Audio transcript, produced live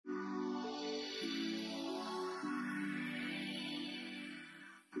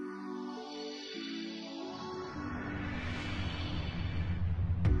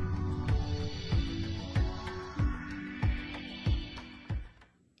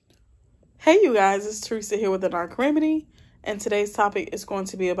Hey you guys, it's Teresa here with the Narc Remedy, and today's topic is going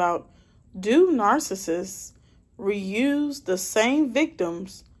to be about, do narcissists reuse the same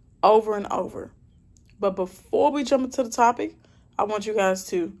victims over and over? But before we jump into the topic, I want you guys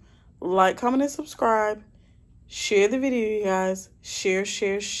to like, comment, and subscribe. Share the video, you guys. Share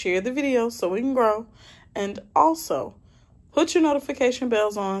the video so we can grow. And also, put your notification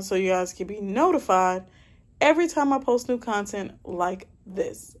bells on so you guys can be notified every time I post new content like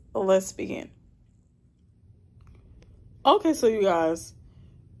this. Let's begin. Okay, so you guys,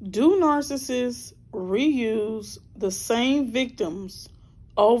 do narcissists reuse the same victims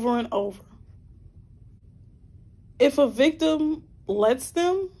over and over? If a victim lets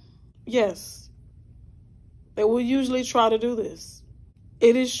them, yes, they will usually try to do this.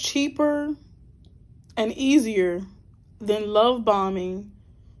 It is cheaper and easier than love bombing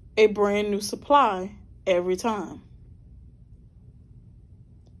a brand new supply every time.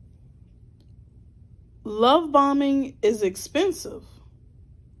 Love bombing is expensive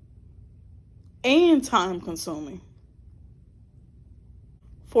and time consuming.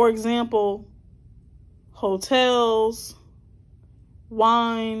 For example, hotels,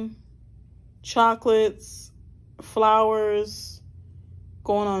 wine, chocolates, flowers,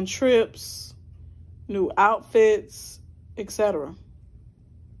 going on trips, new outfits, etc.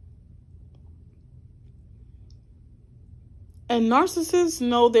 And narcissists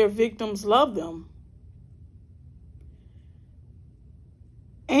know their victims love them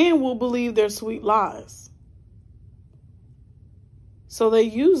and will believe their sweet lies. So they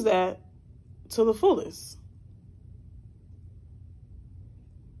use that to the fullest.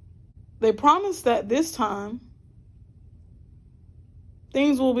 They promise that this time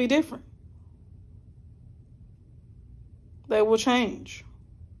things will be different. They will change.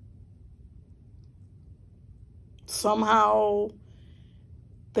 Somehow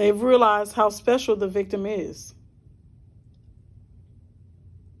they've realized how special the victim is.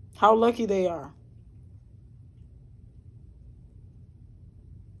 How lucky they are.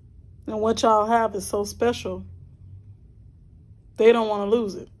 And what y'all have is so special, they don't want to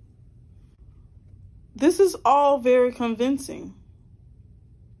lose it. This is all very convincing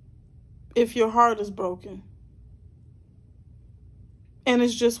if your heart is broken and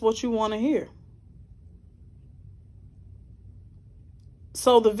it's just what you want to hear.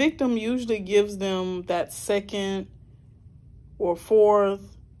 So the victim usually gives them that second or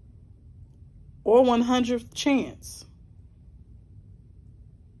fourth or 100th chance.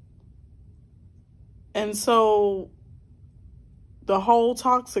 And so the whole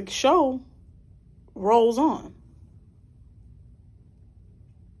toxic show rolls on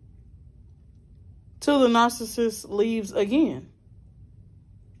till the narcissist leaves again.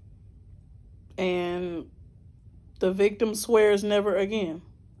 And the victim swears never again.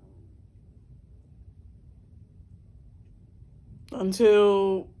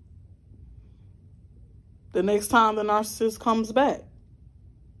 Until the next time the narcissist comes back,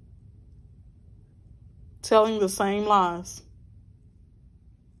 telling the same lies.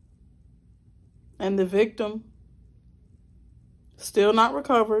 And the victim, still not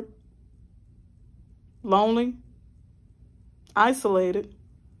recovered, lonely, isolated,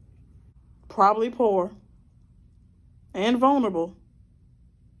 probably poor, and vulnerable,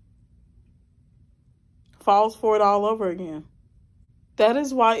 falls for it all over again. That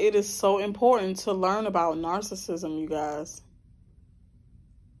is why it is so important to learn about narcissism, you guys.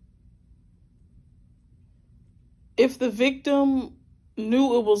 If the victim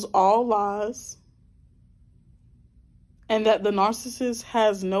knew it was all lies and that the narcissist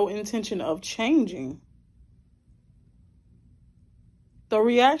has no intention of changing, the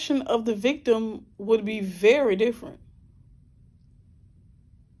reaction of the victim would be very different.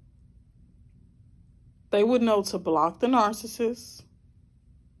 They would know to block the narcissist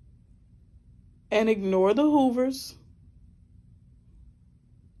and ignore the Hoovers,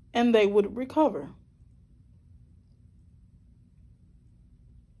 and they would recover.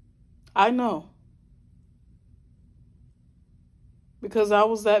 I know, because I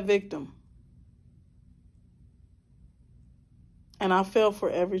was that victim, and I fell for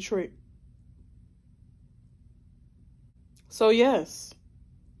every trick. So yes,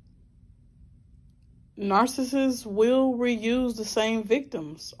 narcissists will reuse the same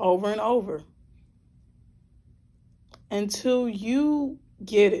victims over and over until you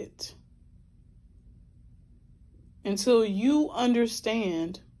get it, until you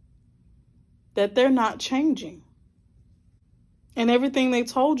understand that they're not changing and everything they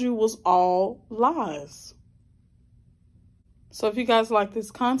told you was all lies. So if you guys like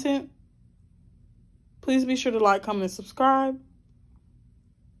this content, please be sure to like, comment, and subscribe.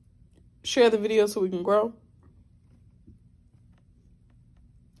 Share the video so we can grow.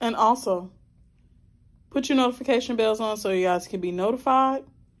 And also, put your notification bells on so you guys can be notified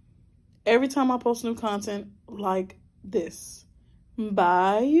every time I post new content like this.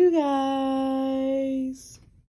 Bye, you guys.